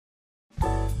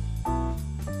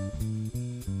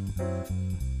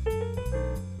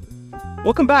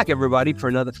Welcome back, everybody, for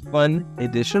another fun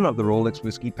edition of the Rolex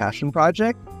Whiskey Passion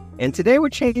Project. And today we're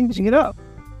changing it up,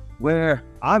 where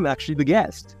I'm actually the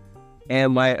guest.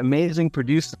 And my amazing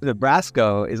producer,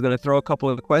 Brasco, is going to throw a couple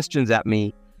of questions at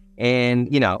me. And,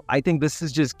 I think this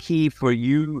is just key for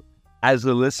you as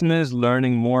the listeners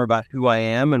learning more about who I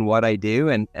am and what I do.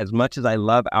 And as much as I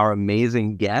love our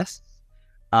amazing guests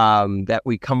that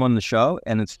we come on the show,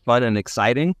 and it's fun and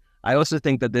exciting, I also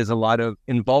think that there's a lot of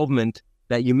involvement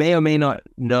that you may or may not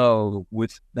know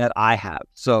with that I have.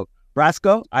 So,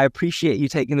 Brasco, I appreciate you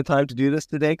taking the time to do this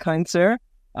today, kind sir.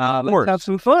 Let's have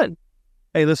some fun.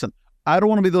 Hey, listen, I don't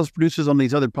want to be those producers on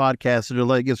these other podcasts that are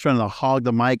like just trying to hog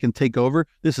the mic and take over.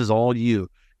 This is all you.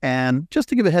 And just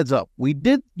to give a heads up,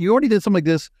 you already did something like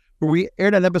this where we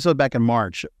aired an episode back in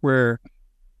March where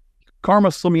Karma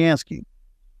Slomiansky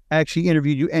actually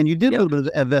interviewed you, and you did a little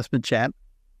bit of investment chat.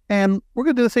 And we're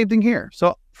going to do the same thing here.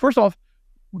 So first off,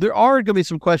 there are going to be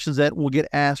some questions that will get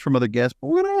asked from other guests, but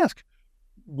we're going to ask,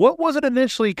 what was it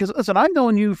initially? Because listen, I've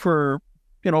known you for,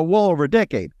 well over a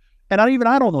decade, and I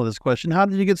don't know this question. How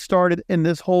did you get started in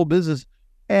this whole business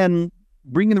and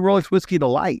bringing the Rolex whiskey to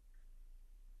light?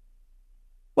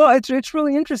 Well, it's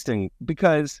really interesting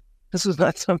because this was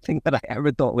not something that I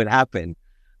ever thought would happen.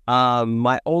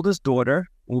 My oldest daughter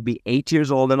will be 8 years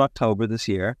old in October this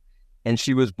year, and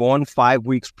she was born 5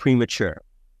 weeks premature.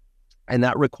 And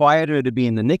that required her to be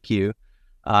in the NICU,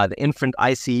 the infant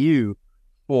ICU,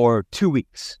 for 2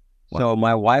 weeks. Wow. So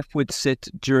my wife would sit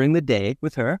during the day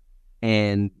with her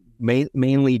and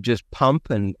mainly just pump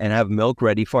and have milk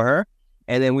ready for her.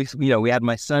 And then we had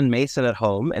my son Mason at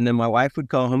home, and then my wife would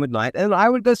go home at night, and I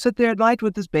would go sit there at night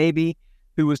with this baby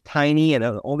who was tiny and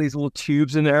all these little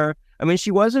tubes in her. I mean,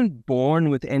 she wasn't born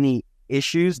with any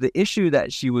issues. The issue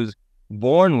that she was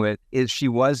born with is she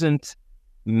wasn't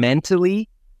mentally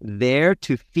there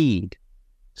to feed.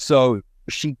 So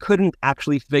she couldn't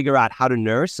actually figure out how to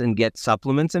nurse and get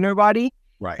supplements in her body.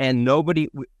 Right. And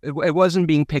it wasn't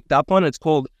being picked up on. It's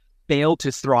called fail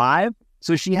to thrive.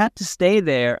 So she had to stay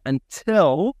there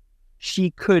until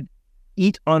she could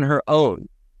eat on her own.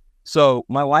 So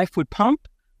my wife would pump.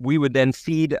 We would then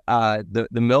feed the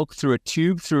milk through a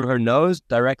tube through her nose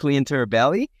directly into her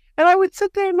belly. And I would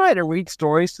sit there at night and read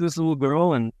stories to this little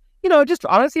girl. And just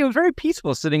honestly, it was very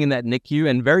peaceful sitting in that NICU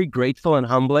and very grateful and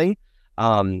humbling.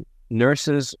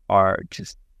 Nurses are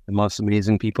just the most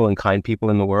amazing people and kind people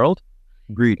in the world.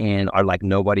 Agreed. And are like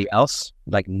nobody else.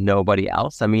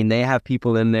 I mean, they have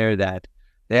people in there that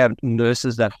they have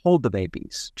nurses that hold the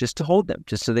babies just to hold them,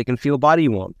 just so they can feel body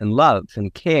warmth and love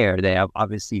and care. They have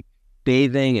obviously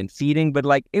bathing and feeding, but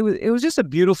it was just a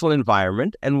beautiful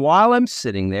environment. And while I'm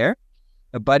sitting there,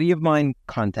 a buddy of mine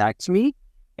contacts me.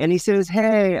 And he says,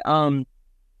 hey,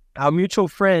 our mutual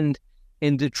friend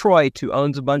in Detroit who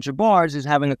owns a bunch of bars is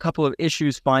having a couple of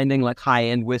issues finding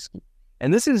high-end whiskey.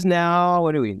 And this is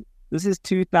now, this is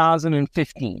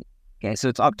 2015. Okay, so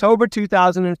it's October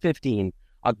 2015,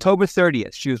 October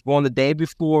 30th. She was born the day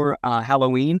before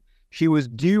Halloween. She was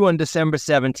due on December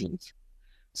 17th.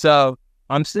 So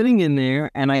I'm sitting in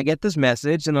there and I get this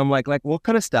message and I'm like, what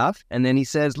kind of stuff? And then he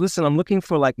says, listen, I'm looking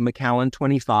for Macallan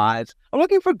 25s. I'm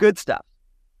looking for good stuff.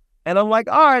 And I'm like,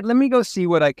 all right, let me go see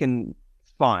what I can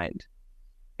find.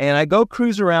 And I go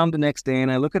cruise around the next day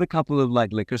and I look at a couple of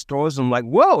liquor stores and I'm like,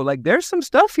 whoa, there's some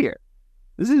stuff here.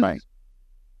 This is nice.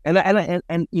 And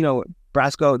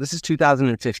Brasco, this is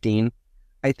 2015.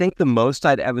 I think the most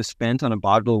I'd ever spent on a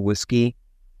bottle of whiskey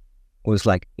was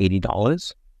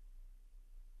 $80.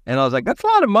 And I was like, that's a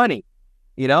lot of money,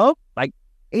 $80.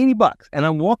 And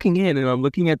I'm walking in and I'm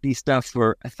looking at these stuff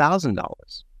for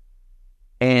 $1,000.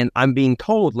 And I'm being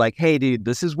told hey, dude,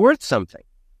 this is worth something.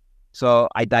 So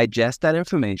I digest that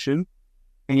information.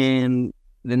 And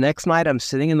the next night I'm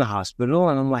sitting in the hospital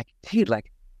and I'm like, dude,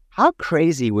 how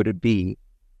crazy would it be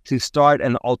to start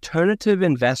an alternative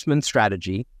investment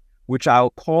strategy, which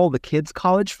I'll call the Kids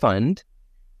College Fund.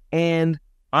 And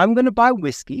I'm going to buy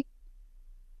whiskey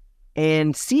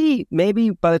and see maybe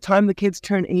by the time the kids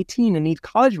turn 18 and need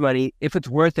college money, if it's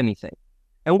worth anything.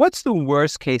 And what's the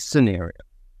worst case scenario?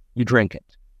 You drink it.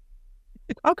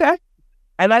 Okay.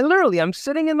 And I'm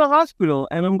sitting in the hospital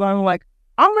and I'm going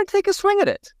I'm going to take a swing at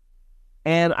it.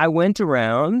 And I went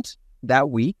around that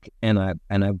week and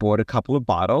I bought a couple of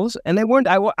bottles and they weren't,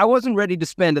 I wasn't ready to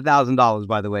spend $1,000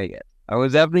 by the way yet. I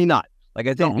was definitely not. I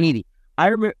said, needy. I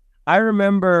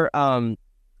remember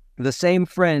the same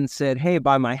friend said, hey,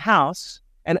 by my house.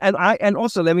 And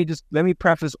also let me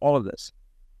preface all of this.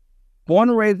 Born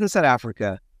and raised in South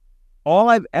Africa, all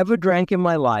I've ever drank in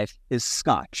my life is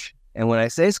scotch. And when I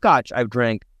say scotch, I've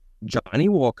drank Johnny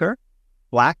Walker,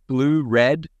 black, blue,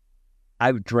 red.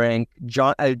 I've drank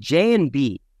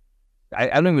J&B, I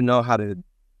don't even know how to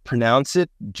pronounce it,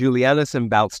 Julianus and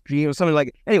Balstream or something like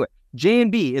it. Anyway,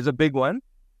 J&B is a big one.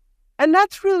 And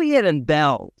that's really it. And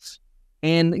Bell's.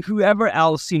 And whoever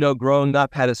else, growing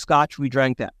up had a Scotch, we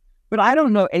drank that. But I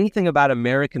don't know anything about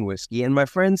American whiskey. And my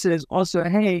friend says also,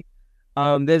 hey,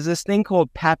 there's this thing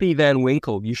called Pappy Van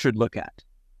Winkle you should look at.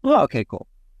 Oh, okay, cool.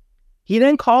 He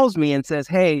then calls me and says,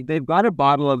 hey, they've got a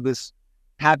bottle of this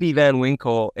Pappy Van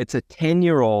Winkle. It's a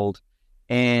 10-year-old,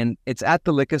 and it's at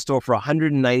the liquor store for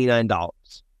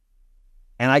 $199.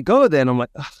 And I go there, and I'm like,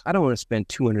 I don't want to spend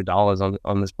 $200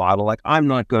 on this bottle. Like, I'm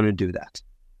not going to do that.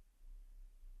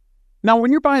 Now,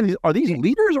 when you're buying these, are these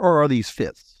liters or are these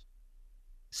fifths?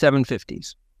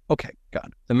 750s. Okay, got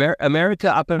it.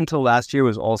 America up until last year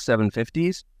was all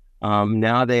 750s.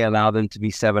 Now they allow them to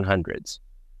be 700s.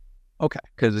 Okay.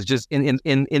 Because it's just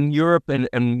in Europe and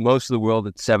most of the world,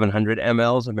 it's 700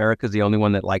 mLs. America's the only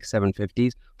one that likes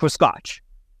 750s for Scotch.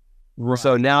 Right.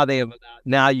 So now they have,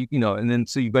 and then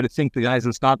so you've got to think the guys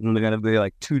in Scotland are going to be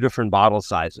like 2 different bottle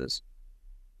sizes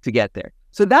to get there.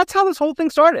 So that's how this whole thing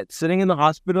started, sitting in the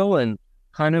hospital and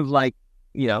kind of like,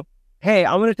 hey,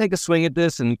 I'm going to take a swing at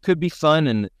this and it could be fun.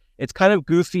 And it's kind of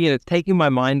goofy and it's taking my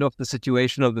mind off the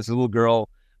situation of this little girl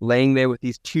laying there with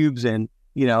these tubes and,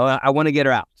 I want to get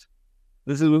her out.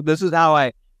 This is how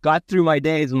I got through my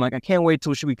days. I'm like, I can't wait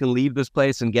till we can leave this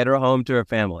place and get her home to her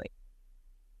family.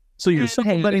 So you're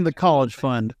supplementing the college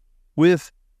fund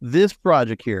with this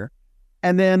project here.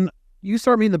 And then you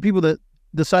start meeting the people that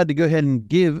decide to go ahead and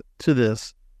give to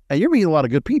this. And you're meeting a lot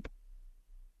of good people.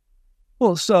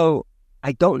 Well, so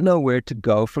I don't know where to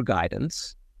go for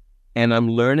guidance. And I'm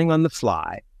learning on the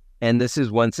fly. And this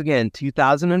is once again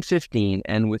 2015.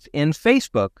 And within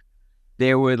Facebook,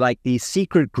 there were like these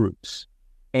secret groups.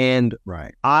 And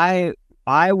right. I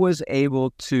was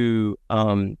able to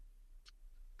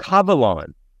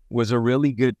Cavalon was a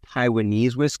really good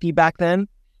Taiwanese whiskey back then.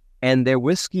 And their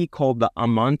whiskey called the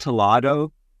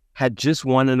Amontillado had just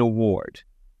won an award.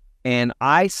 And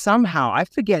I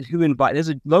forget who invited, there's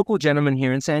a local gentleman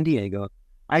here in San Diego.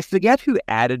 I forget who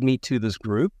added me to this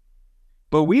group,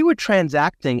 but we were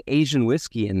transacting Asian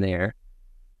whiskey in there,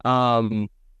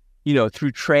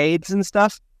 through trades and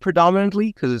stuff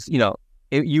predominantly, because,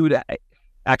 you would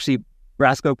actually,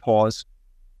 Brasco, pause.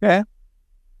 Yeah.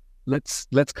 Let's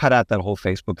cut out that whole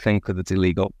Facebook thing because it's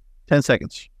illegal. 10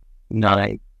 seconds.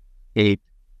 9, 8,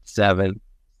 7,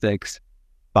 6,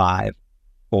 5,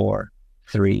 4,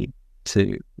 3,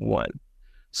 2, 1.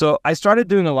 So I started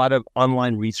doing a lot of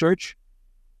online research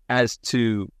as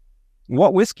to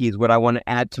what whiskeys would I want to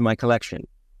add to my collection.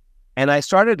 And I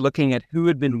started looking at who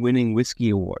had been winning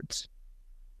whiskey awards.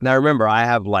 Now remember, I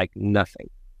have like nothing.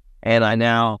 And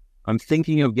I'm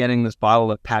thinking of getting this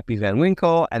bottle of Pappy Van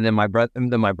Winkle, and then my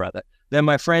brother. Then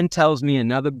my friend tells me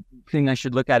another thing I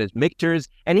should look at is Michter's,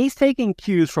 and he's taking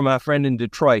cues from a friend in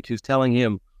Detroit who's telling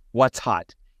him what's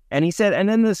hot. And he said, and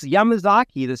then this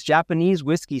Yamazaki, this Japanese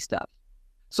whiskey stuff.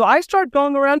 So I start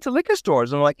going around to liquor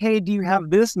stores, and I'm like, hey, do you have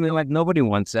this? And they're like, nobody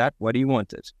wants that. What do you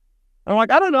want it? I'm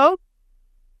like, I don't know.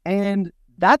 And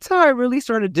that's how I really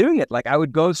started doing it. Like I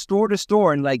would go store to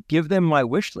store and like give them my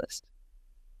wish list.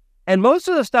 And most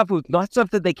of the stuff was not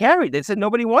stuff that they carried. They said,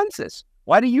 nobody wants this.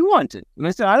 Why do you want it? And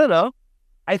I said, I don't know.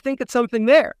 I think it's something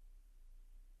there.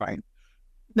 Right.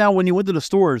 Now, when you went to the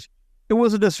stores, it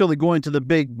wasn't necessarily going to the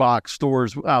big box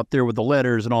stores out there with the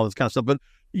letters and all this kind of stuff, but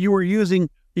you were having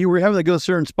to go to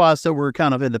certain spots that were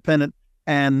kind of independent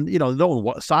and, don't know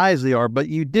what size they are, but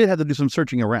you did have to do some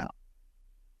searching around.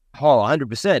 Oh,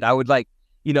 100%. I would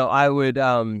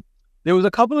there was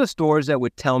a couple of stores that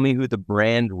would tell me who the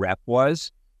brand rep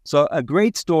was. So a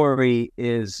great story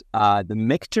is the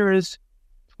Michter's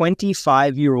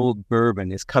 25-year-old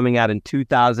bourbon is coming out in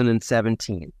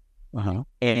 2017. Uh-huh.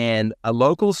 And a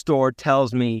local store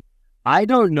tells me, I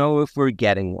don't know if we're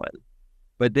getting one,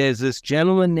 but there's this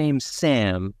gentleman named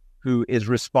Sam who is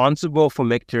responsible for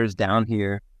Michter's down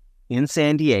here in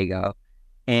San Diego.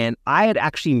 And I had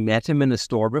actually met him in a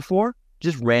store before,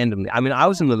 just randomly. I mean, I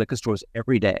was in the liquor stores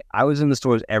every day.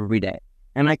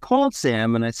 And I called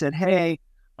Sam and I said, hey,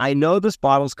 I know this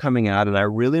bottle's coming out and I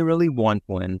really, really want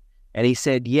one. And he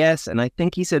said, yes. And I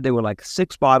think he said there were like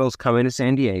 6 bottles coming to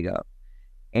San Diego.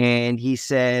 And he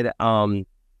said, I'll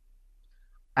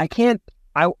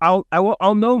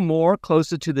know more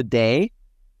closer to the day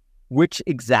which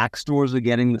exact stores are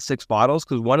getting the 6 bottles,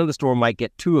 because one of the store might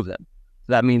get 2 of them.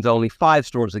 So that means only 5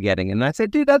 stores are getting it. And I said,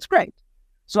 dude, that's great.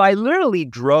 So I literally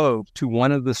drove to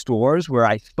one of the stores where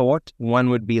I thought one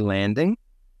would be landing.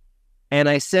 And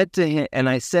I said to him,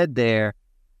 there,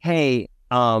 hey,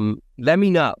 let me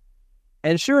know.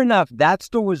 And sure enough, that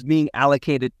store was being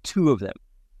allocated 2 of them.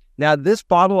 Now, this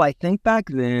bottle, I think back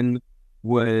then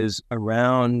was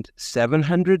around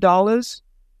 $700,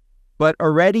 but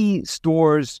already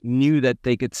stores knew that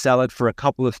they could sell it for a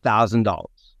couple of $1,000s.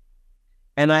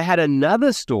 And I had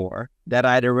another store that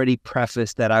I'd already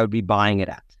prefaced that I would be buying it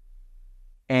at.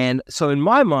 And so in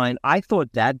my mind, I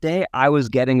thought that day I was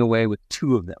getting away with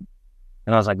two of them.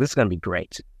 And I was like, this is going to be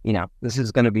great. You know, this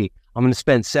is going to be, I'm going to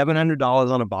spend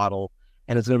 $700 on a bottle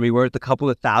and it's going to be worth a couple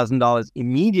of $1,000s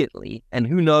immediately. And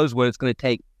who knows what it's going to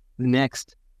take the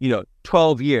next,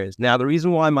 12 years. Now, the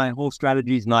reason why my whole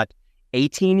strategy is not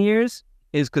 18 years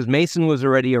is because Mason was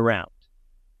already around.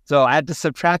 So I had to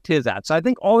subtract his out. So I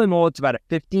think all in all, it's about a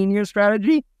 15-year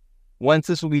strategy. Once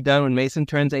this will be done when Mason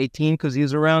turns 18, because he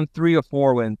was around 3 or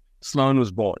 4 when Sloan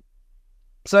was born.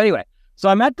 So anyway, so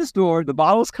I'm at the store, the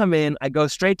bottles come in, I go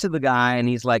straight to the guy and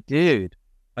he's like, dude,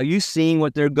 are you seeing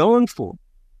what they're going for?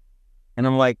 And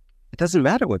I'm like, it doesn't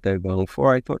matter what they're going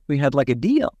for. I thought we had like a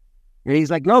deal. And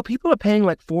he's like, no, people are paying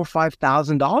like $4,000 or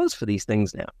 $5,000 for these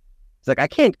things now. He's like, I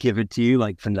can't give it to you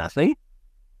like for nothing.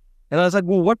 And I was like,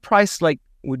 well, what price like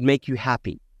would make you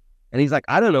happy? And he's like,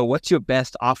 I don't know, what's your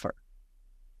best offer?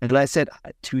 And I said,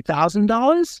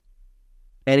 $2,000?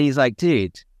 And he's like,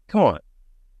 dude, come on.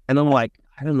 And I'm like,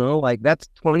 I don't know, like that's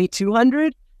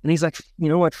 $2,200? And he's like, you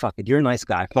know what, fuck it, you're a nice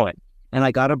guy, fine. And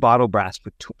I got a bottle brass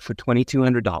for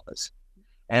 $2,200.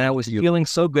 And I was feeling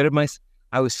so good at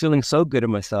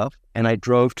myself. And I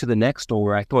drove to the next store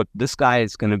where I thought this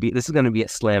is going to be a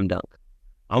slam dunk.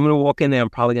 I'm going to walk in there, I'm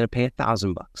probably going to pay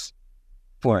 $1,000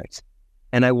 for it.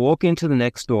 And I walk into the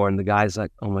next door and the guy's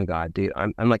like, oh my God, dude.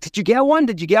 I'm like, did you get one?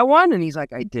 And he's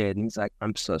like, I did. And he's like,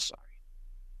 I'm so sorry.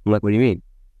 I'm like, what do you mean?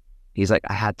 He's like,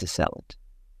 I had to sell it.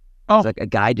 Oh. He's like, a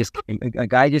guy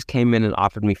just came in and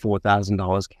offered me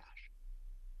 $4,000 cash.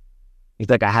 He's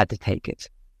like, I had to take it.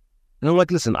 And I'm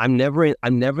like, listen, I'm never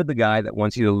the guy that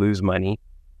wants you to lose money.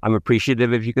 I'm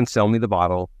appreciative if you can sell me the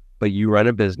bottle, but you run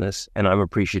a business and I'm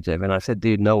appreciative. And I said,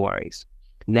 dude, no worries.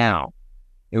 Now,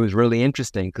 it was really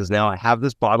interesting because now I have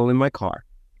this bottle in my car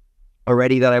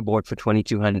already that I bought for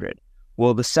 $2,200.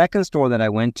 Well, the second store that I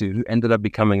went to, who ended up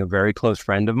becoming a very close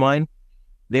friend of mine,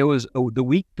 there was the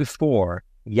week before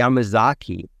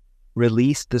Yamazaki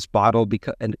released this bottle,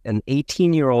 because an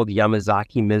 18-year-old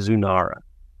Yamazaki Mizunara.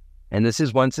 And this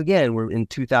is, once again, we're in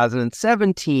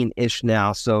 2017-ish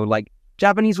now. So like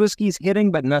Japanese whiskey is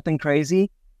hitting, but nothing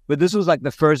crazy. But this was like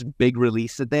the first big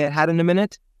release that they had in a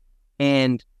minute.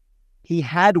 And he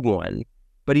had one,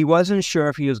 but he wasn't sure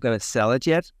if he was going to sell it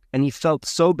yet. And he felt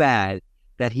so bad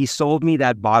that he sold me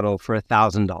that bottle for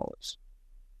 $1,000.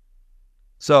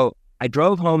 So I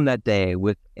drove home that day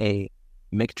with a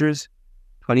Michter's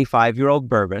 25-year-old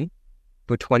bourbon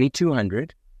for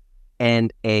 $2,200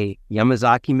 and a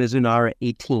Yamazaki Mizunara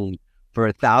 18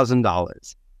 for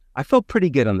 $1,000. I felt pretty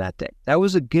good on that day. That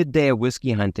was a good day of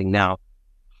whiskey hunting. Now,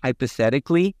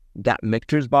 hypothetically, that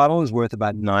Michter's bottle is worth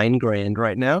about $9,000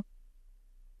 right now.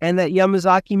 And that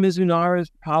Yamazaki Mizunara is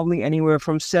probably anywhere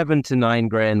from $7,000 to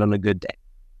 $9,000 on a good day.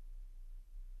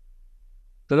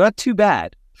 So not too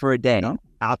bad for a day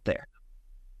out there.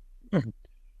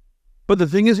 But the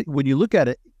thing is, when you look at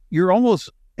it, you're almost,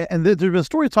 and there's been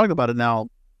stories talking about it now,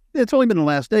 it's only been in the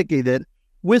last decade that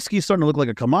whiskey's starting to look like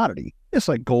a commodity. It's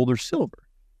like gold or silver.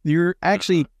 You're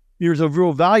actually, there's a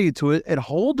real value to it. It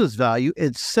holds its value.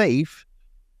 It's safe.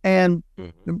 And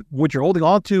what you're holding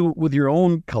on to with your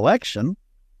own collection,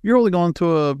 you're holding on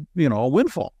to a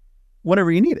windfall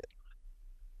whenever you need it.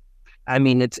 I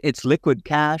mean, it's liquid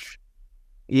cash,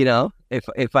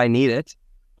 if I need it.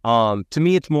 To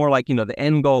me, it's more like, the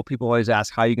end goal. People always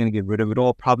ask, how are you going to get rid of it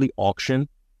all? Probably auction.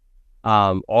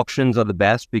 Auctions are the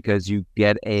best because you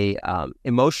get a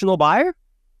emotional buyer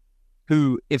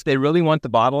who, if they really want the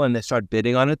bottle and they start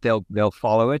bidding on it, they'll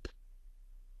follow it.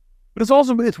 But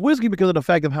it's whiskey because of the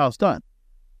fact of how it's done.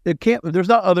 There's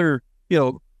not other,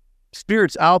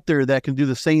 spirits out there that can do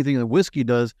the same thing that whiskey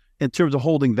does in terms of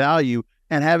holding value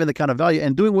and having the kind of value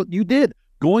and doing what you did,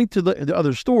 going to the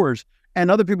other stores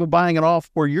and other people buying it off,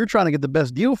 or you're trying to get the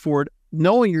best deal for it,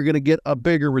 knowing you're going to get a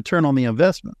bigger return on the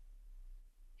investment.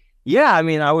 Yeah, I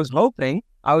mean, I was hoping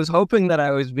that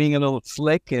I was being a little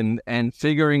slick and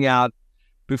figuring out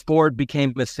before it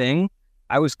became a thing.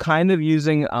 I was kind of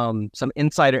using some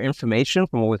insider information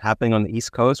from what was happening on the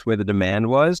East Coast where the demand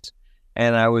was.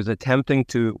 And I was attempting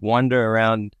to wander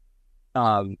around.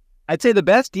 I'd say the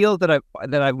best deals that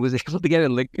I was able to get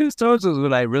in liquor stores was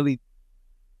when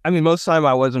most of the time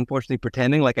I was unfortunately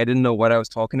pretending like I didn't know what I was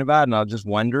talking about and I was just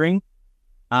wondering.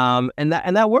 And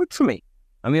that worked for me.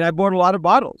 I mean, I bought a lot of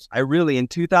bottles. I really, in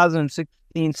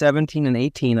 2016, 17, and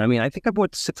 18, I think I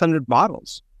bought 600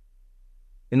 bottles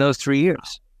in those 3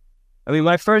 years. I mean,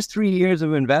 my first 3 years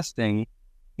of investing,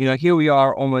 here we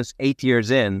are almost 8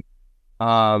 years in.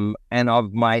 And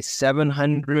of my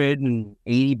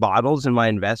 780 bottles in my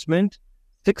investment,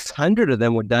 600 of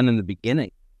them were done in the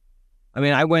beginning. I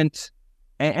mean, I went,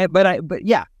 but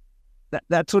yeah,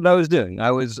 that's what I was doing.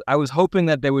 I was hoping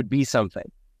that there would be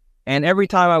something. And every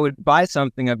time I would buy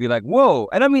something, I'd be like, whoa.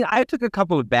 And I mean, I took a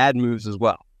couple of bad moves as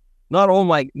well. Not all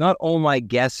my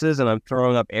guesses, and I'm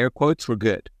throwing up air quotes, were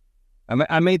good.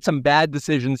 I made some bad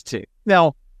decisions too.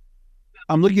 Now,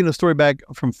 I'm looking at a story back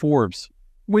from Forbes,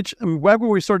 which right when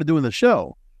we started doing the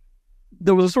show,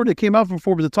 there was a story that came out from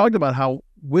Forbes that talked about how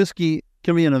whiskey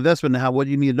can be an investment and what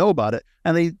you need to know about it.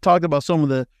 And they talked about some of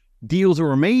the deals that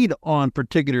were made on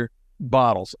particular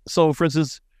bottles. So, for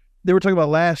instance, they were talking about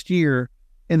last year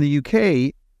in the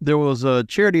UK, there was a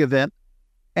charity event,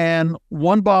 and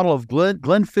one bottle of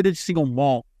Glenfiddich single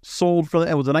malt sold for,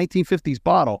 it was a 1950s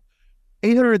bottle,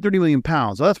 830 million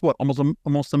pounds. So that's what, almost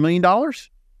 $1 million?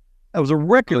 That was a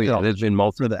record. Oh, yeah, there's been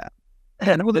multiple for that.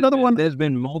 And there was another one. There's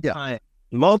been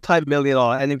multi-million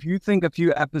dollar. And if you think a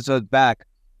few episodes back,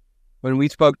 when we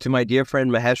spoke to my dear friend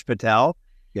Mahesh Patel,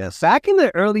 yes, back in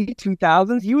the early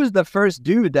 2000s, he was the first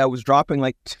dude that was dropping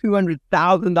like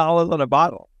 $200,000 on a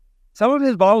bottle. Some of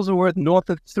his bottles are worth north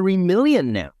of $3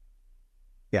 million now.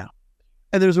 Yeah.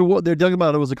 And they're talking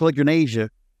about, it was a collector in Asia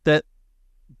that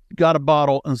got a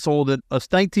bottle and sold it, a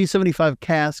 1975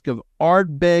 cask of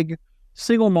Ardbeg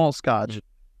single malt scotch,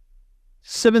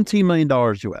 $17 million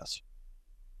US.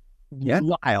 Yeah.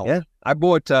 Wild. Yeah. I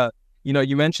bought,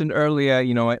 you mentioned earlier,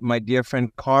 my dear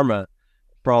friend Karma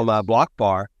from Block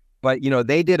Bar, but,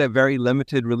 they did a very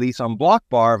limited release on Block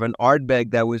Bar of an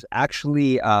Ardbeg that was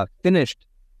actually finished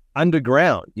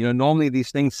underground. Normally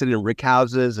these things sit in rick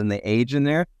houses and they age in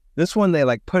there. This one they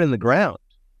like put in the ground.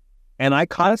 And I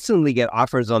constantly get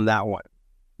offers on that one,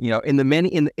 in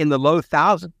the low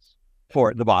thousands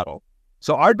for the bottle.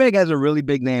 So Ardbeg has a really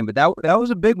big name, but that was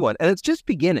a big one. And it's just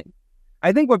beginning.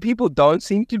 I think what people don't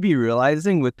seem to be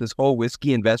realizing with this whole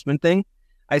whiskey investment thing,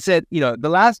 I said, the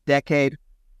last decade,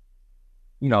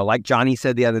 like Johnny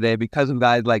said the other day, because of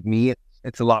guys like me,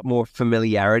 it's a lot more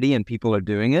familiarity and people are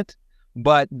doing it.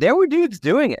 But there were dudes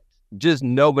doing it. Just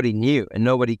nobody knew and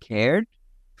nobody cared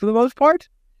for the most part.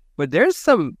 But there's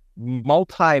some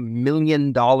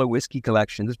multi-million dollar whiskey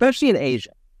collections, especially in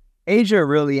Asia. Asia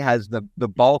really has the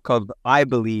bulk of, I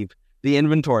believe, the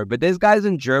inventory. But there's guys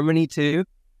in Germany too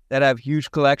that have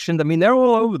huge collections. I mean, they're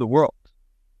all over the world.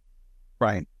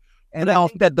 Right. And I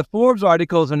think that the Forbes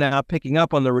articles are now picking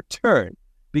up on the return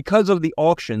because of the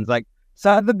auctions. Like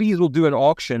Sotheby's will do an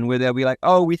auction where they'll be like,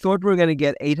 oh, we thought we were going to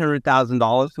get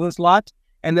 $800,000 for this lot,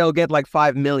 and they'll get like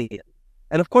 $5 million.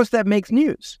 And of course that makes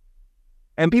news.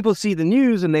 And people see the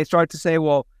news and they start to say,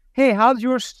 well, hey, how's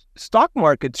your stock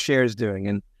market shares doing?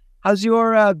 And how's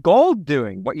your gold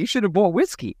doing? What, you should have bought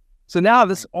whiskey. So now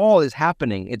this all is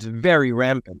happening. It's very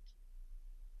rampant.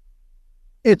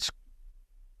 It's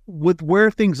with where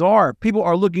things are, people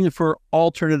are looking for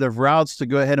alternative routes to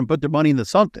go ahead and put their money into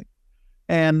something.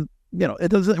 And,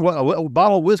 it doesn't, a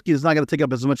bottle of whiskey is not going to take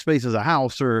up as much space as a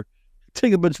house or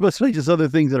take up as much space as other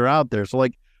things that are out there. So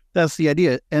like, that's the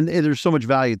idea. And there's so much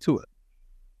value to it.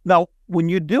 Now, when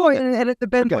you do it, and it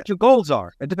depends what your goals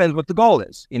are. It depends what the goal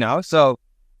is, So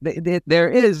there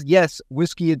is, yes,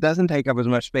 whiskey, it doesn't take up as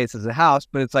much space as a house,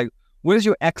 but it's like, what does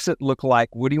your exit look like?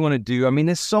 What do you want to do? I mean,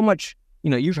 there's so much,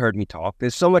 you've heard me talk.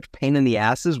 There's so much pain in the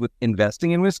asses with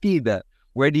investing in whiskey.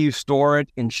 Where do you store it?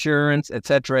 Insurance, et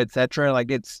cetera, et cetera. Like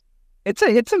it's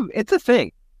a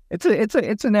thing.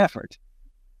 It's an effort.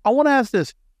 I want to ask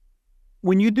this: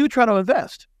 when you do try to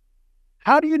invest,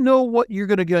 how do you know what you're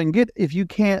going to go and get if you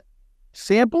can't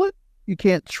sample it? You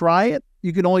can't try it.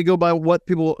 You can only go by what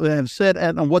people have said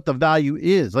and what the value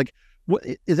is. Like, what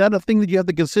is that a thing that you have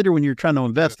to consider when you're trying to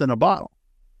invest in a bottle?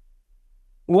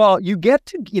 Well, you get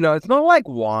to, it's not like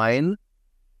wine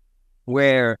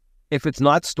where if it's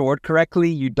not stored correctly,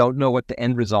 you don't know what the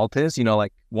end result is.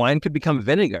 Like wine could become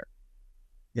vinegar.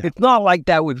 Yeah. It's not like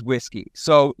that with whiskey.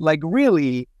 So like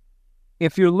really,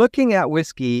 if you're looking at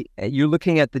whiskey, you're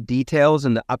looking at the details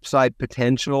and the upside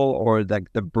potential or the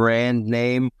brand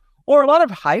name or a lot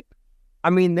of hype. I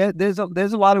mean, there's a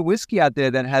lot of whiskey out there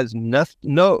that has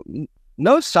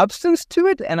no substance to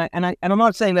it, and I'm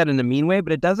not saying that in a mean way,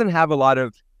 but it doesn't have a lot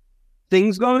of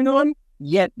things going on.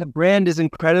 Yet the brand is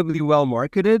incredibly well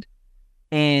marketed,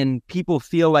 and people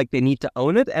feel like they need to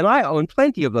own it. And I own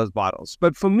plenty of those bottles.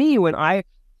 But for me, when I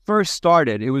first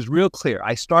started, it was real clear.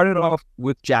 I started off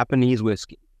with Japanese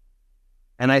whiskey,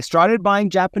 and I started buying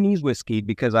Japanese whiskey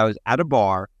because I was at a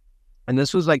bar, and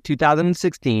this was like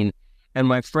 2016. And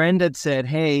my friend had said,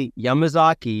 hey,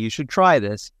 Yamazaki, you should try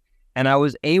this. and I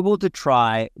was able to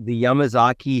try the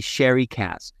Yamazaki sherry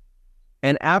cask.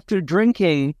 And after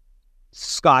drinking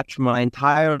Scotch my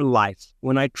entire life,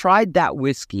 when I tried that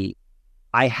whiskey,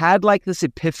 I had like this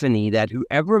epiphany that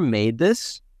whoever made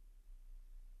this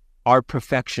are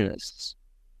perfectionists.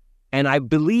 And I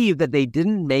believe that they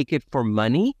didn't make it for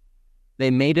money.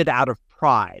 They made it out of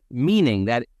pride, meaning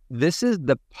that this is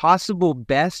the possible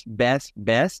best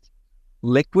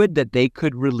liquid that they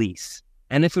could release.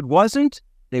 And if it wasn't,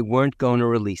 they weren't going to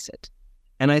release it.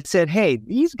 And I said, hey,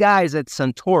 these guys at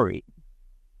Suntory,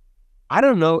 I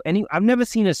don't know I've never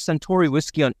seen a Suntory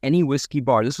whiskey on any whiskey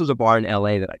bar. This was a bar in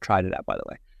LA that I tried it at, by the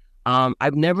way.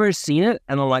 I've never seen it.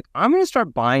 And I'm like, I'm going to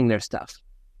start buying their stuff.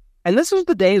 And this was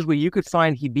the days where you could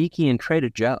find Hibiki and Trader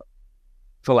Joe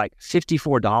for like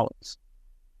 $54.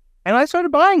 And I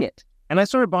started buying it. And I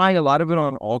started buying a lot of it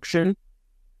on auction.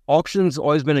 Auction's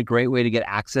always been a great way to get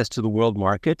access to the world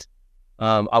market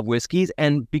of whiskeys.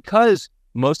 And because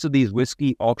most of these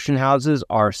whiskey auction houses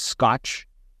are Scotch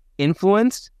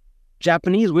influenced,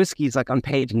 Japanese whiskey is like on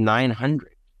page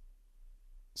 900.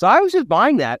 So I was just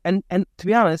buying that. And to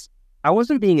be honest, I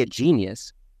wasn't being a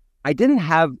genius. I didn't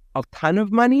have a ton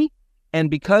of money. And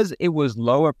because it was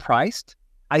lower priced,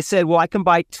 I said, well, I can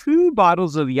buy 2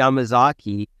 bottles of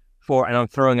Yamazaki for, and I'm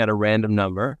throwing out a random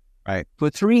number, right, for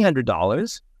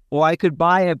 $300. Or I could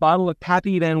buy a bottle of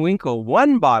Pappy Van Winkle,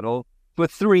 1 bottle for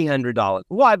 $300.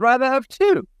 Well, I'd rather have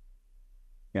 2.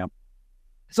 Yeah.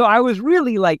 So I was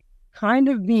really like kind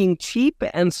of being cheap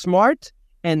and smart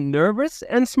and nervous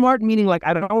and smart, meaning like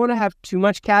I don't want to have too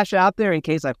much cash out there in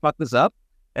case I fuck this up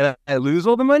and I lose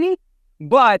all the money.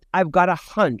 But I've got a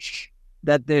hunch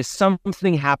that there's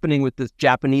something happening with this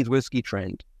Japanese whiskey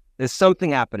trend. There's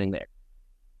something happening there.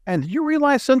 And you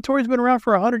realize Suntory's been around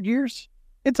for 100 years?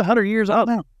 It's 100 years old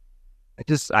now. I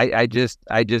just,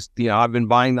 I've been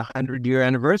buying the 100-year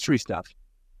anniversary stuff.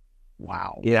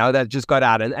 Wow. That just got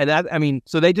out. And that, I mean,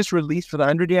 so they just released for the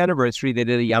 100-year anniversary, they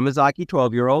did a Yamazaki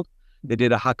 12-year-old. They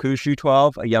did a Hakushu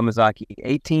 12, a Yamazaki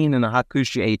 18, and a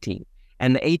Hakushu 18.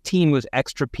 And the 18 was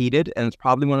extra peated, and it's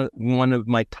probably one of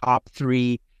my top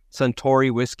 3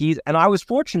 Suntory whiskeys. And I was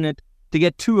fortunate to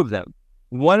get 2 of them.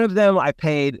 One of them I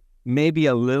paid maybe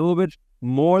a little bit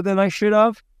more than I should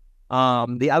have.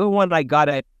 The other one I got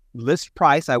at list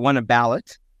price. I won a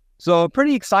ballot. So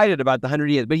pretty excited about the 100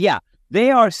 years. But yeah,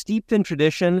 they are steeped in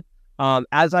tradition.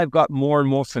 As I've got more and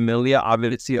more familiar,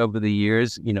 obviously over the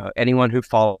years, anyone who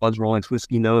follows Rollins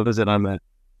Whiskey knows that I'm a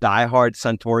diehard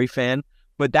Suntory fan.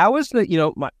 But that was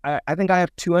I think I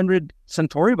have 200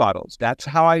 Suntory bottles. That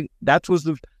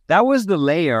was the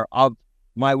layer of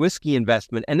my whiskey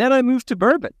investment. And then I moved to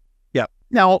bourbon. Yeah.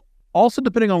 Now, also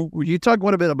depending on, you talk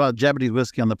quite a bit about Japanese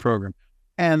whiskey on the program.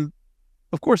 And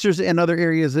of course, there's in other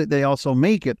areas that they also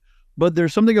make it. But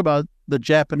there's something about the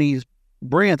Japanese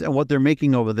brand and what they're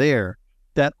making over there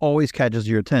that always catches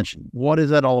your attention. What is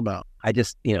that all about? I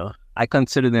just, I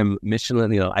consider them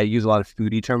Michelin, I use a lot of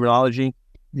foodie terminology.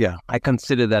 Yeah. I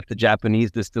consider that the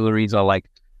Japanese distilleries are like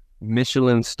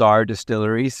Michelin star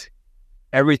distilleries.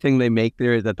 Everything they make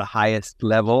there is at the highest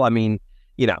level. I mean,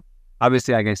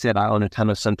 obviously, like I said, I own a ton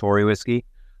of Suntory whiskey.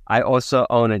 I also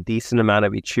own a decent amount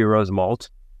of Ichiro's malt.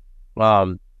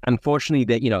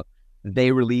 Unfortunately,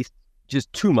 they released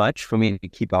just too much for me to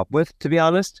keep up with, to be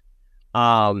honest.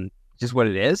 Just what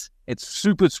it is. It's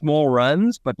super small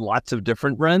runs, but lots of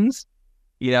different runs.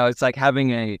 It's like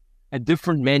having a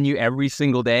different menu every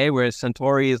single day, whereas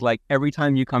Suntory is like every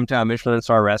time you come to a Michelin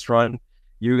star restaurant,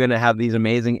 you're going to have these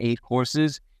amazing 8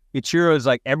 courses. Ichiro is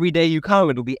like every day you come,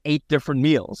 it'll be 8 different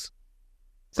meals.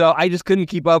 So I just couldn't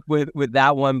keep up with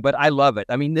that one, but I love it.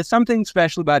 I mean, there's something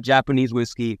special about Japanese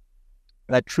whiskey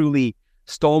that truly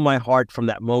stole my heart from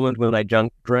that moment when I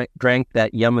drank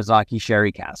that Yamazaki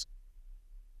sherry cask.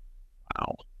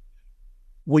 Wow.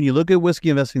 When you look at whiskey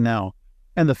investing now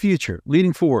and the future,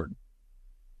 leading forward,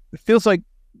 it feels like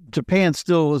Japan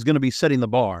still is going to be setting the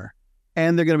bar,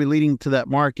 and they're going to be leading to that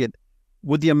market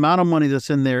with the amount of money that's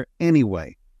in there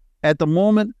anyway. At the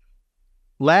moment,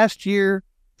 last year,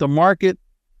 the market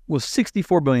was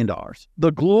 $64 billion.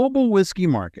 The global whiskey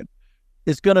market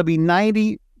is going to be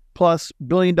 $90+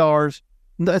 billion,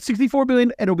 $64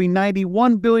 billion, and it'll be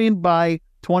 $91 billion by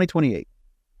 2028.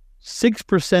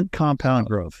 6% compound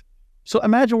growth. So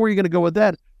imagine where you're going to go with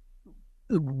that.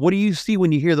 What do you see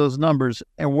when you hear those numbers,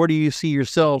 and where do you see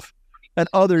yourself and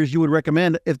others you would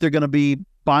recommend if they're going to be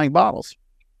buying bottles?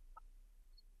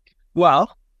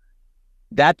 Well,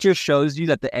 that just shows you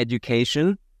that the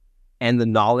education and the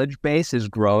knowledge base is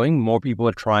growing. More people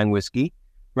are trying whiskey.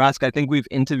 Rask, I think we've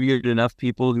interviewed enough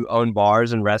people who own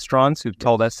bars and restaurants who've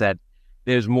told us that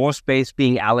there's more space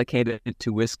being allocated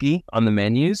to whiskey on the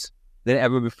menus than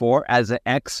ever before. As an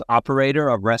ex-operator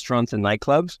of restaurants and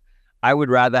nightclubs, I would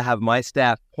rather have my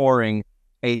staff pouring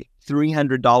a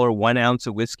 $300 1 ounce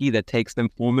of whiskey that takes them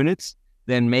 4 minutes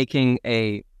than making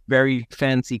a very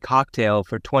fancy cocktail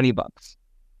for $20.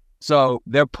 So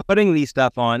they're putting these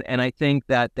stuff on, and I think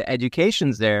that the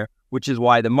education's there, which is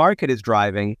why the market is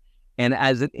driving. And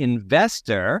as an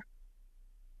investor,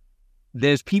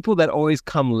 there's people that always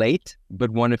come late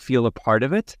but want to feel a part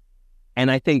of it. And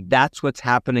I think that's what's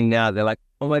happening now. They're like,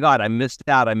 oh my God, I missed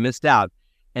out.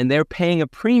 And they're paying a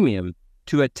premium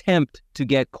to attempt to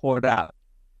get caught out.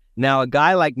 Now, a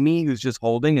guy like me who's just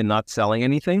holding and not selling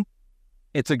anything,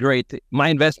 my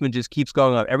investment just keeps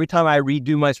going up. Every time I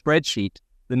redo my spreadsheet,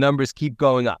 the numbers keep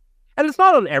going up. And it's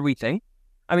not on everything.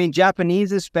 I mean,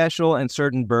 Japanese is special and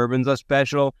certain bourbons are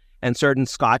special and certain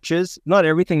scotches. Not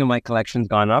everything in my collection's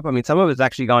gone up. I mean, some of it's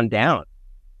actually gone down.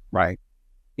 Right.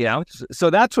 You know, so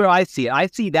that's where I see it. I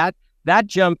see that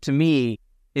jump to me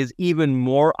is even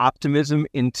more optimism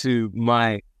into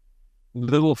my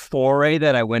little foray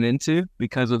that I went into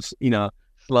because of,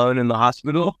 Sloan in the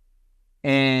hospital.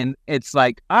 And it's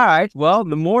like, all right, well,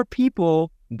 the more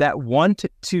people that want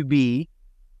to be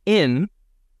in,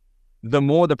 the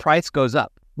more the price goes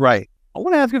up. Right. I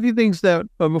want to ask a few things that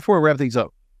before we wrap things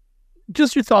up.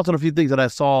 Just your thoughts on a few things that I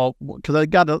saw, because I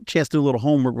got a chance to do a little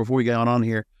homework before we got on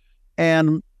here. And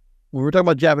when we were talking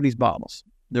about Japanese bottles,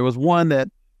 there was one that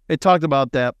it talked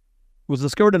about that was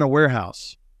discovered in a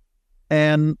warehouse.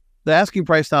 And the asking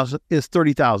price now is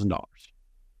 $30,000.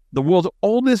 The world's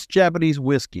oldest Japanese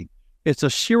whiskey. It's a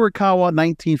Shirakawa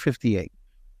 1958.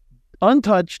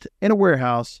 Untouched in a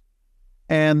warehouse.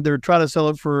 And they're trying to sell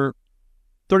it for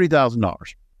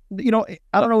 $30,000.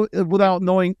 I don't know, without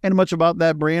knowing any much about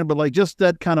that brand, but like just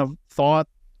that kind of thought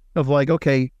of like,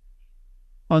 okay,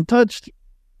 untouched,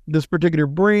 this particular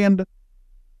brand,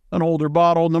 an older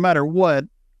bottle, no matter what,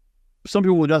 some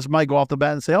people just might go off the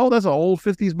bat and say, oh, that's an old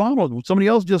 50s bottle. Somebody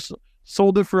else just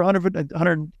sold it for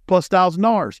 $100 plus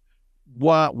 $1,000.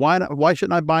 Why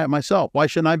shouldn't I buy it myself? Why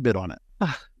shouldn't I bid on it?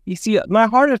 You see, my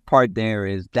hardest part there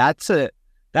is that's a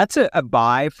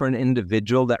buy for an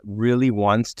individual that really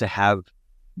wants to have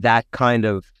that kind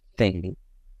of thing.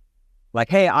 Like,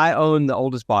 hey, I own the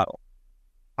oldest bottle.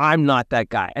 I'm not that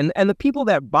guy. And the people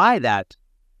that buy that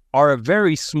are a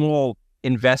very small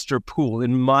investor pool,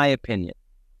 in my opinion.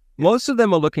 Most of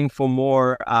them are looking for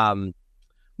more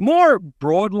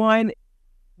broadline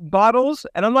bottles.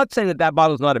 And I'm not saying that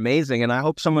bottle is not amazing. And I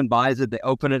hope someone buys it, they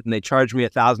open it, and they charge me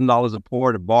 $1,000 a pour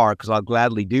at a bar, because I'll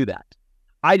gladly do that.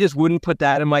 I just wouldn't put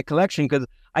that in my collection, because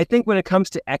I think when it comes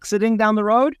to exiting down the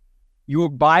road, your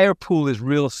buyer pool is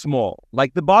real small.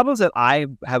 Like the bottles that I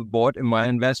have bought in my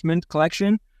investment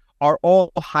collection are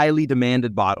all highly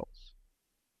demanded bottles.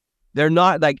 They're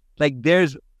not like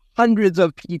there's hundreds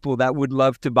of people that would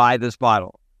love to buy this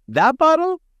bottle. That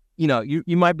bottle, you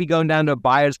might be going down to a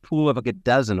buyer's pool of like a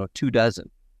dozen or 2 dozen.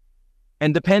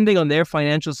 And depending on their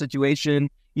financial situation,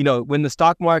 when the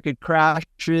stock market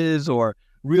crashes or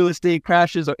real estate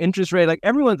crashes or interest rate, like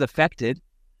everyone's affected.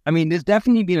 I mean, there's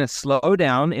definitely been a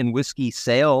slowdown in whiskey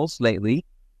sales lately.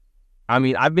 I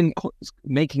mean, I've been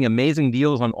making amazing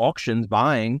deals on auctions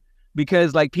buying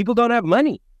because like people don't have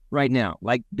money right now.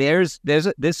 Like there's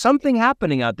something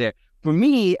happening out there. For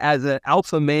me, as an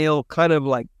alpha male, kind of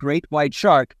like great white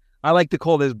shark, I like to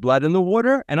call this blood in the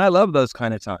water. And I love those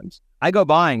kind of times. I go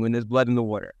buying when there's blood in the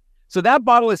water. So that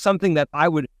bottle is something that I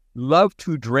would love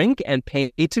to drink and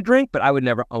pay to drink, but I would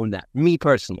never own that, me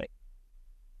personally.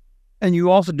 And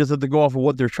you also just have to go off of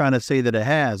what they're trying to say that it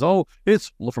has. Oh,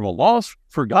 it's from a lost,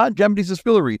 forgotten Japanese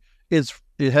distillery. It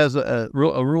has a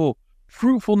real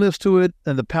fruitfulness to it,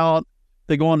 and the palate,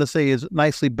 they go on to say, is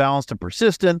nicely balanced and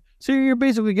persistent. So you're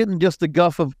basically getting just the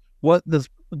guff of what the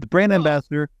brand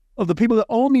ambassador of the people that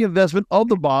own the investment of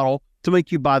the bottle to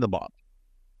make you buy the bottle.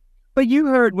 But you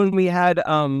heard when we had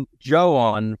Joe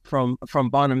on from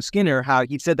Bonham Skinner, how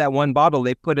he said that one bottle,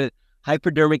 they put a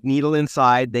hypodermic needle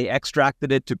inside, they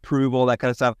extracted it to prove all that kind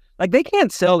of stuff. Like they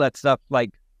can't sell that stuff like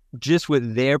just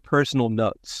with their personal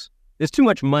notes. There's too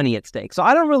much money at stake. So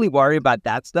I don't really worry about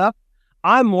that stuff.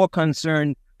 I'm more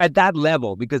concerned at that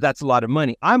level because that's a lot of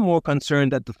money. I'm more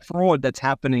concerned at the fraud that's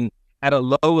happening at a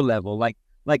lower level. Like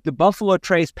the Buffalo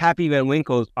Trace Pappy Van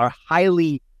Winkles are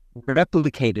highly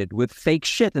replicated with fake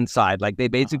shit inside. Like they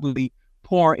basically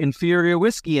pour inferior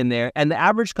whiskey in there, and the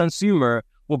average consumer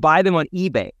will buy them on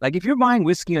eBay. Like if you're buying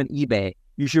whiskey on eBay,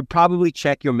 you should probably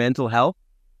check your mental health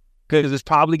because there's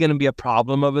probably going to be a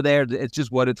problem over there. It's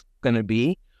just what it's going to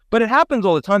be. But it happens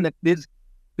all the time that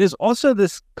there's also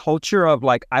this culture of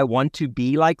like, I want to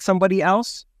be like somebody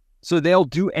else. So they'll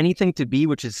do anything to be,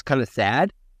 which is kind of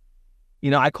sad.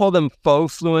 I call them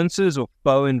faux fluencers or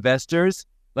faux investors.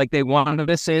 Like they wanted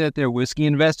to say that they're whiskey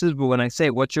investors, but when I say,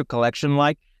 what's your collection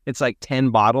like? It's like 10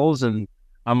 bottles. And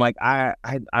I'm like, I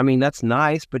mean, that's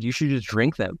nice, but you should just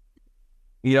drink them,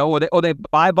 or they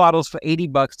buy bottles for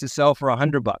 $80 to sell for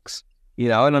 $100,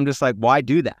 and I'm just like, why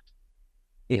do that?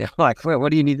 Like, what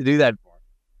do you need to do that for?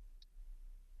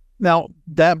 Now,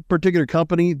 that particular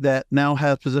company that now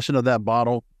has possession of that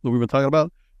bottle that we've been talking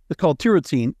about, it's called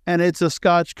Tirotine, and it's a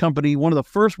Scotch company, one of the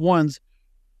first ones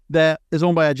that is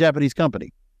owned by a Japanese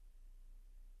company.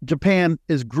 Japan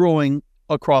is growing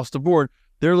across the board.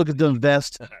 They're looking to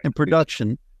invest in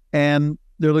production, and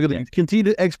they're looking to continue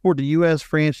to export to U.S.,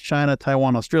 France, China,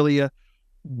 Taiwan, Australia,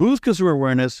 boost consumer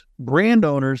awareness, brand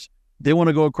owners. They want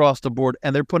to go across the board,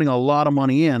 and they're putting a lot of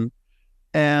money in.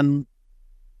 And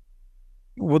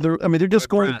they're just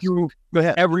going through. Go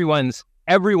ahead. Everybody's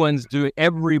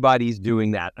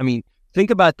doing that. I mean, think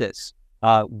about this.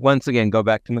 Once again, go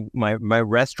back to my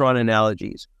restaurant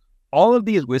analogies. All of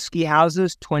these whiskey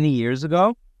houses 20 years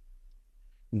ago,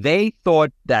 they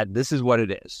thought that this is what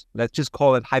it is. Let's just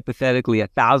call it hypothetically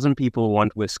 1,000 people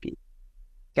want whiskey.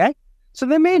 Okay? So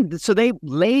they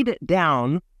laid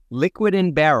down liquid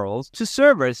in barrels to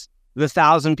service the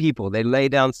 1,000 people. They lay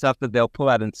down stuff that they'll pull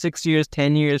out in 6 years,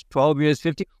 10 years, 12 years,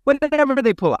 50, whatever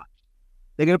they pull out.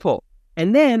 They're going to pull.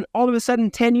 And then all of a sudden,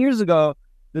 10 years ago,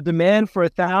 the demand for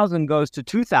 1,000 goes to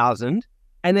 2,000.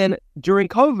 And then during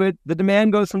COVID, the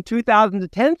demand goes from 2,000 to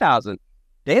 10,000.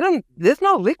 There's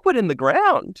no liquid in the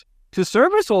ground to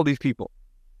service all these people.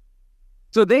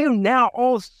 So they are now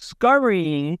all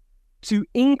scurrying to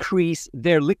increase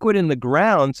their liquid in the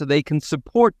ground so they can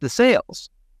support the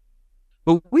sales.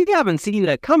 But we haven't seen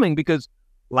that coming because,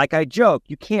 like I joke,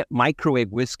 you can't microwave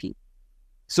whiskey.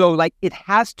 So like it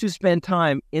has to spend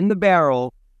time in the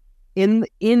barrel, in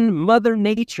Mother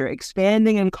Nature,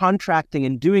 expanding and contracting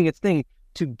and doing its thing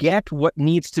to get what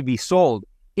needs to be sold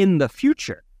in the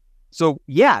future. So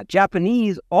yeah,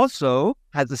 Japanese also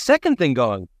has the second thing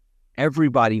going.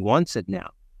 Everybody wants it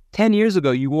now. 10 years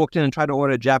ago, you walked in and tried to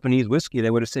order Japanese whiskey,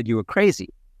 they would have said you were crazy.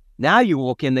 Now you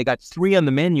walk in, they got 3 on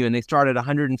the menu and they start at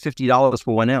 $150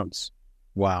 for 1 ounce.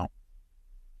 Wow.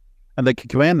 And they can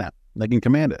command that. They can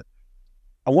command it.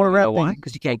 I want to wrap why?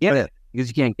 Because you can't get it. Because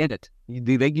you can't get it.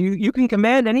 You can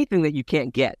command anything that you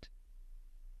can't get.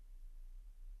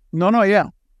 No, yeah.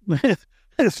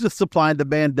 It's just supply and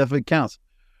demand definitely counts.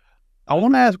 I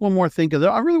want to ask one more thing because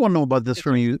I really want to know about this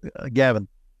from you, Gavin,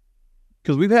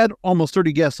 because we've had almost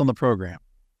 30 guests on the program.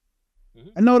 Mm-hmm.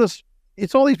 I noticed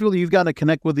it's all these people you've gotten to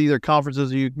connect with, either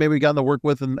conferences you maybe gotten to work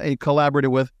with and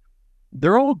collaborated with.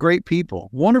 They're all great people,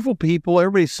 wonderful people.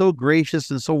 Everybody's so gracious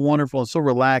and so wonderful and so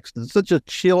relaxed and such a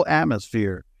chill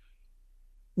atmosphere.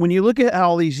 When you look at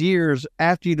all these years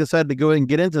after you decided to go ahead and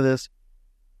get into this,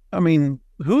 I mean,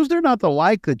 who's there not to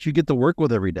like that you get to work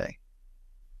with every day?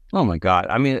 Oh my God.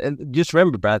 I mean, just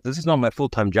remember, Brad, this is not my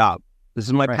full-time job. This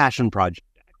is my passion project.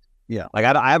 Yeah. Like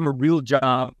I have a real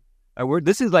job.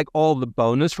 This is like all the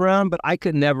bonus round, but I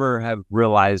could never have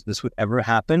realized this would ever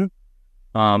happen.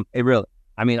 I'm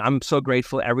so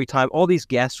grateful every time. All these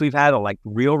guests we've had are like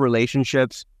real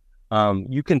relationships.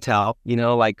 You can tell,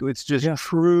 like it's just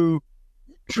true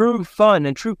fun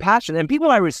and true passion and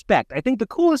people I respect. I think the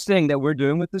coolest thing that we're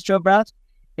doing with this show, Brad,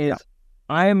 is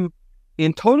I'm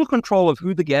in total control of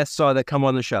who the guests are that come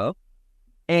on the show.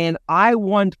 And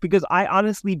because I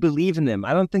honestly believe in them.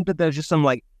 I don't think that they're just some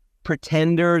like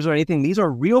pretenders or anything. These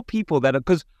are real people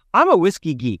because I'm a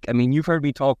whiskey geek. I mean, you've heard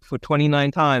me talk for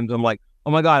 29 times. I'm like,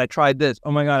 oh my God, I tried this.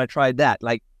 Oh my God, I tried that.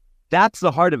 Like, that's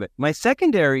the heart of it. My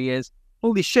secondary is,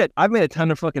 holy shit, I've made a ton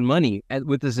of fucking money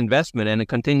with this investment and it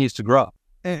continues to grow.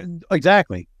 And,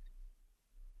 exactly.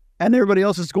 And everybody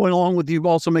else is going along with you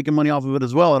also making money off of it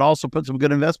as well. And also put some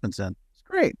good investments in. It's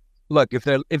great. Look, if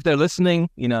they're listening,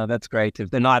 that's great.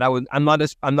 If they're not, I'm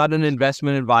not an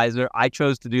investment advisor. I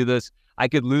chose to do this. I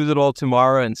could lose it all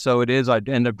tomorrow, and so it is. I'd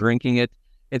end up drinking it.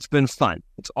 It's been fun.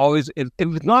 It's always if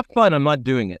it's not fun, I'm not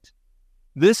doing it.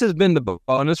 This has been the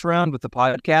bonus round with the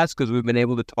podcast because we've been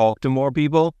able to talk to more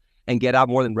people and get out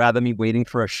more than rather me waiting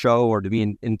for a show or to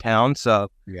be in town. So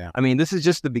yeah, I mean, this is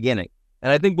just the beginning,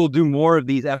 and I think we'll do more of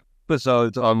these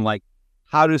episodes on like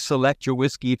how to select your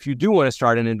whiskey if you do want to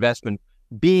start an investment.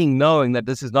 Knowing that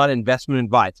this is not investment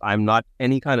advice. I'm not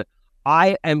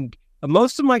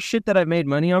most of my shit that I've made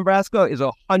money on, Brasco, is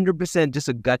 100% just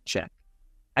a gut check.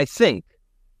 I think.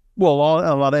 Well,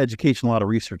 a lot of education, a lot of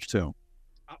research too.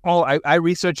 Oh, I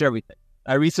research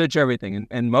everything.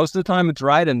 And most of the time it's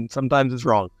right and sometimes it's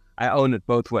wrong. I own it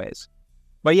both ways.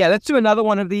 But yeah, let's do another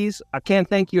one of these. I can't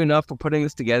thank you enough for putting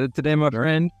this together today, my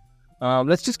friend.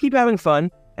 Let's just keep having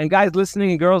fun. And guys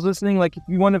listening and girls listening, like if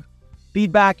you want to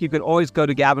feedback, you can always go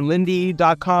to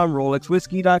gavinlindy.com,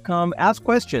 rolexwhiskey.com, ask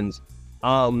questions.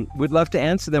 We'd love to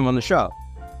answer them on the show.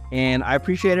 And I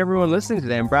appreciate everyone listening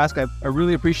today. And Brask, I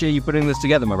really appreciate you putting this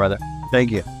together, my brother.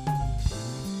 Thank you.